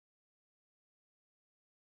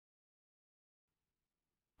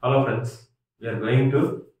Hello friends, we are going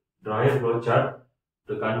to draw a flowchart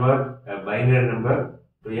to convert a binary number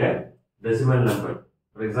to a decimal number.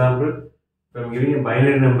 For example, if I am giving a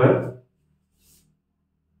binary number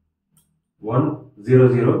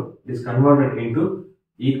 100, it is converted into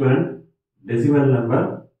equivalent decimal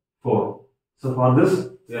number 4. So for this,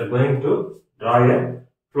 we are going to draw a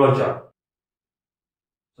flowchart.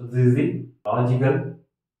 So this is the logical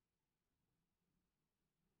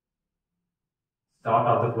start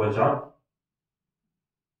of the flowchart.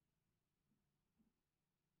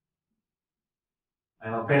 I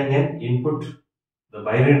am obtaining an input, the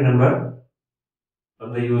binary number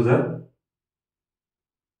from the user.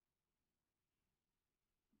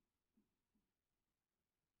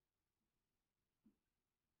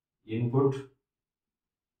 Input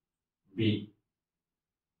B.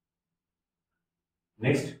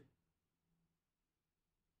 Next,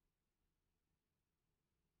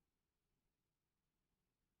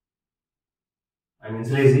 I am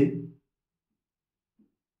initializing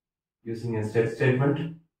using a set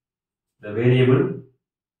statement the variable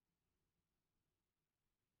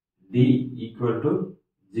D equal to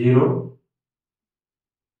 0,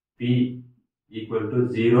 P equal to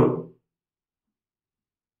 0,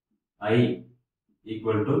 I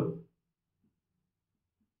equal to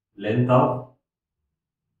length of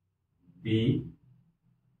B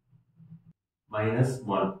minus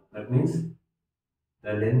 1. That means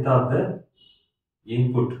the length of the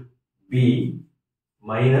input B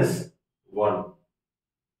minus 1.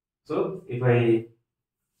 So if I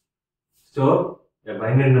store a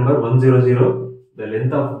binary number 100, the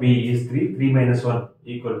length of B is 3, 3 minus 1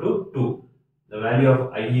 equal to 2. The value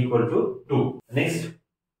of I equal to 2. Next,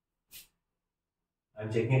 I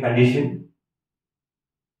am checking a condition.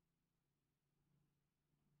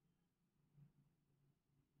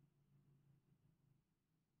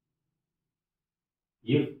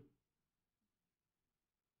 If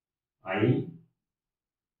I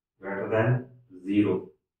greater than 0.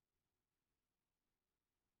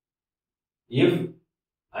 If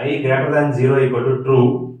I greater than 0 equal to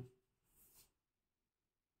true,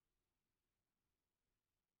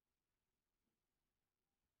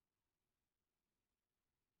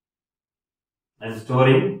 I am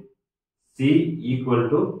storing C equal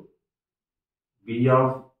to B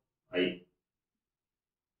of I.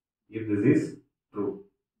 If this is true.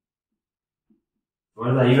 What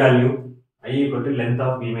is the I value? I equal to length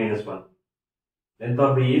of B minus 1. Length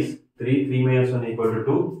of B is 3, 3 minus 1 equal to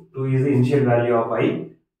 2. 2 is the initial value of I.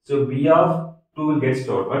 So B of 2 will get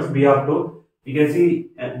stored. What is B of 2? You can see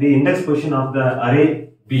the index position of the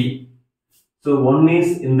array B. So 1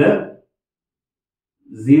 is in the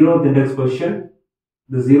 0th index position.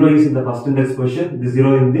 The 0 is in the first index position. The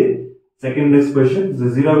 0 in the second index position. The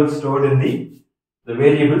 0 will stored in the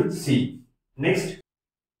variable C. Next,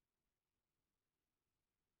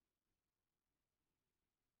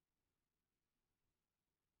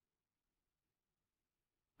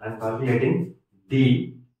 I am calculating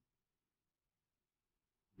D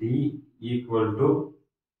equal to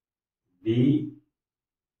D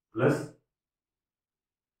plus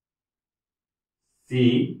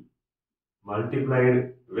C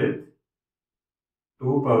multiplied with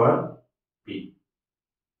 2 power P.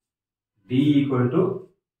 D equal to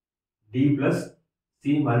D plus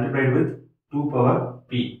C multiplied with 2 power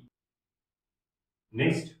P.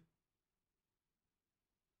 Next,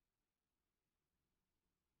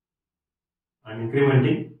 I am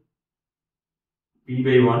incrementing P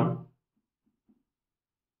by 1.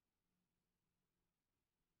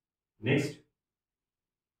 Next,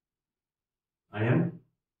 I am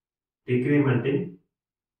decrementing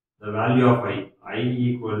the value of I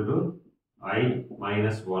equal to I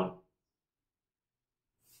minus 1.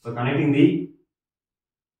 So connecting the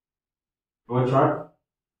flowchart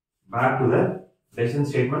back to the decision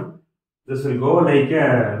statement, this will go like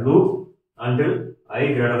a loop until I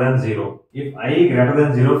greater than 0. If I greater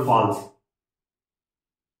than 0 false,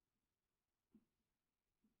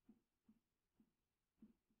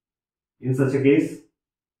 in such a case,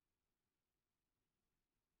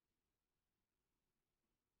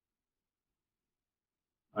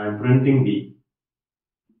 I am printing D.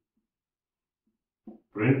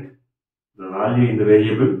 Print the value in the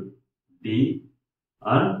variable D,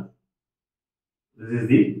 and this is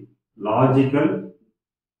the logical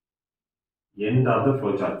end of the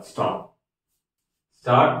flowchart.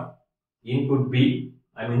 Start input B.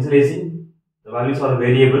 I am initializing the values for the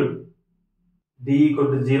variable D equal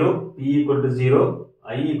to 0, P equal to 0,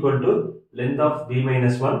 I equal to length of B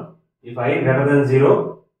minus 1. If I greater than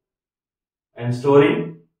 0, I am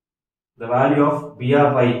storing the value of B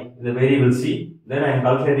of I in the variable C. Then I am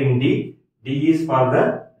calculating D. D is for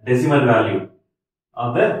the decimal value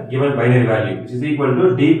of the given binary value, which is equal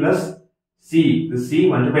to d plus c. The c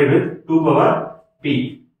multiplied with 2 power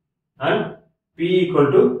p, and p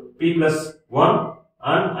equal to p plus 1,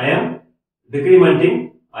 and I am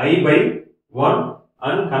decrementing I by 1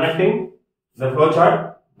 and connecting the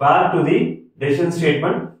flowchart back to the decision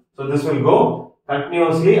statement. So this will go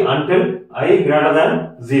continuously until I greater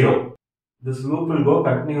than 0. This loop will go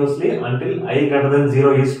continuously until I greater than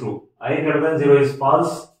 0 is true. I greater than 0 is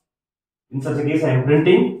false. In such a case, I am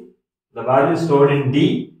printing the value stored in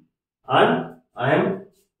D, and I am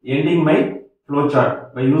ending my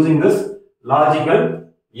flowchart by using this logical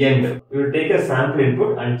end. We will take a sample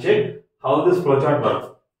input and check how this flowchart works.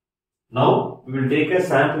 Now we will take a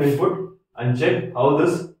sample input and check how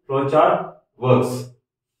this flowchart works.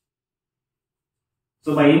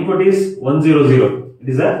 So my input is 100. It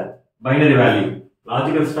is a binary value.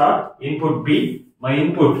 Logical start, input B. My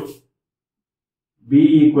input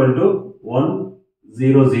B equal to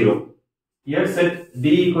 100. Here set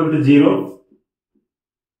D equal to 0,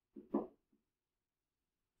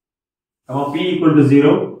 P equal to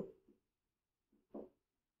 0,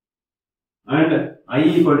 and I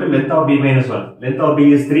equal to length of B minus 1. Length of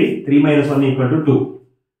B is 3, 3 minus 1 equal to 2.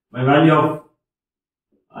 My value of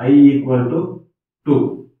I equal to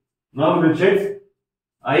 2. Now we will check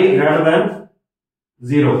I greater than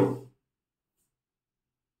 0.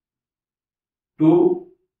 2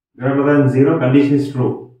 greater than 0, condition is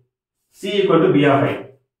true. C equal to B of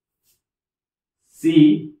I.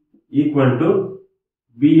 C equal to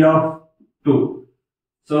B of 2.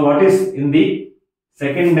 So what is in the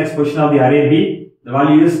second index position of the array B? The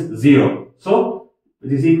value is 0. So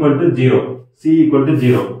which is equal to 0. C equal to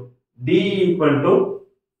 0. D equal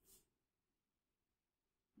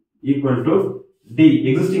to D,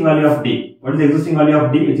 existing value of D. What is the existing value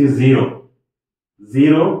of D? Which is 0.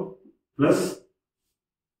 0 plus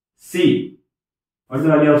C. What is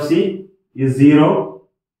the value of C? Is 0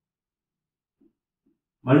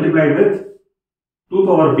 multiplied with 2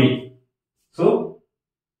 power P. So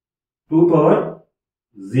 2 power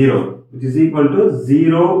 0, which is equal to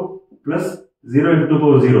 0 plus 0 into 2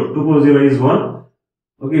 power 0. 2 power 0 is 1.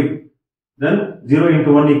 Okay. Then 0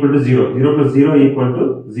 into 1 equal to 0. 0 plus 0 equal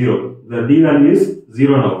to 0. The D value is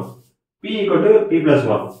 0 now. P equal to P plus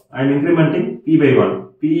 1. I am incrementing P by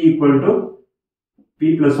 1. P equal to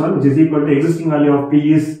P plus 1, which is equal to existing value of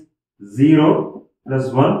P is 0 plus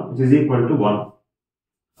 1, which is equal to 1.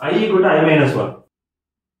 I equal to I minus 1.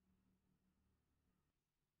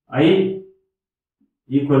 I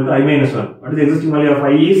equal to I minus 1. What is the existing value of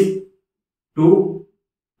I is 2.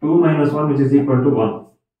 2 minus 1, which is equal to 1.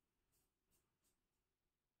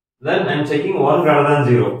 Then I am checking 1 greater than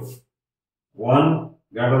 0. 1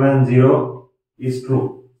 greater than 0 is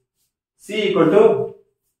true. C equal to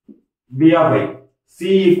B of I.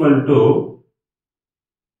 C equal to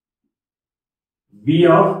B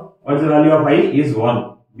of, what is the value of I is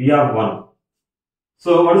 1. B of 1.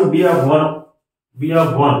 So what is B of 1? B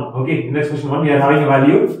of 1. Okay, next question 1, we are having a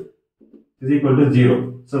value is equal to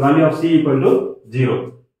 0. So value of C equal to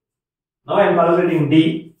 0. Now I am calculating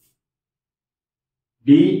D.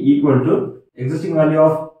 D equal to existing value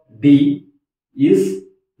of D is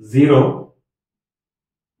 0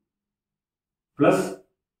 plus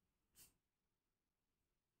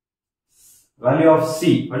value of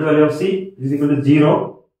C. What is the value of C? Is equal to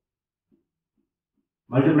 0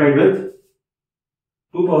 multiplied with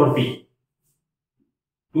 2 power P.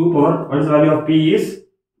 2 power, what is the value of P is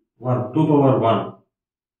 1. 2 power 1,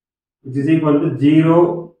 which is equal to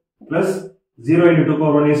 0 plus 0 into 2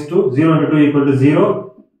 power 1 is 2. 0 into 2 equal to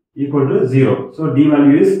 0 equal to 0. So D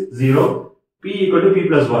value is 0. P equal to P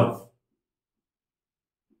plus 1.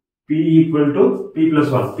 P equal to P plus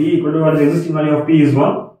 1. P equal to, what is the existing value of P is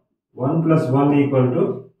 1. 1 plus 1 equal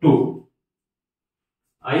to 2.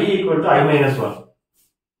 I equal to I minus 1.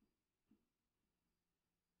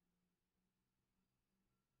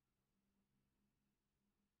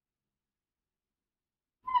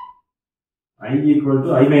 I equal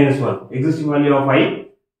to I minus 1. Existing value of I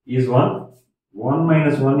is 1. 1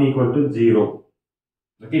 minus 1 equal to 0.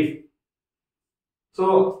 Okay.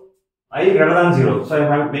 So I greater than 0. So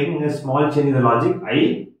I am making a small change in the logic.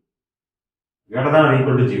 I greater than or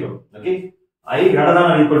equal to 0. Okay. I greater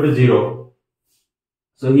than or equal to 0.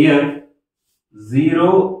 So here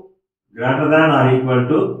 0 greater than or equal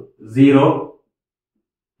to 0.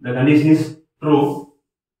 The condition is true.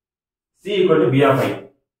 C equal to B of I.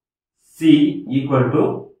 C equal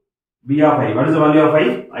to B of I. What is the value of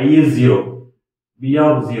I? I is 0. B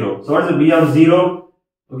of 0. So what is the B of 0?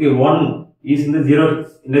 Okay, 1 is in the 0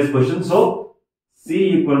 index position. So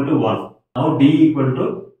C equal to 1. Now D equal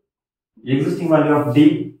to existing value of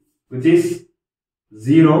D, which is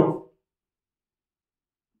 0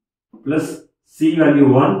 plus C value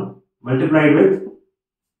 1 multiplied with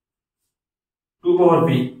 2 power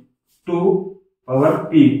P. 2 power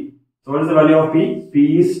P. So what is the value of P?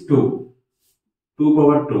 P is 2. 2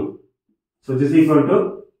 power 2. So this is equal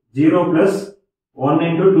to 0 plus 1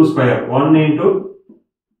 into 2 square. 1 into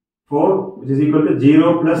 4, which is equal to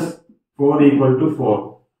 0 plus 4 equal to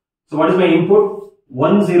 4. So what is my input?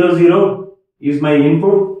 100 is my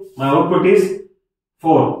input. My output is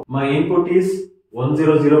 4. My input is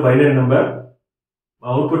 100 binary number. My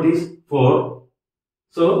output is 4.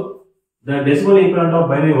 So the decimal equivalent of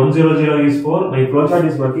binary 100 is 4. My flowchart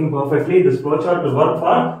is working perfectly. This flowchart will work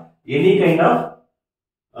for any kind of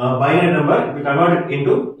binary number. We convert it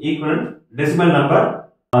into equivalent decimal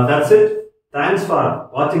number. That's it. Thanks for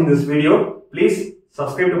watching this video. Please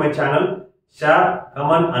subscribe to my channel, share,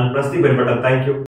 comment and press the bell button. Thank you.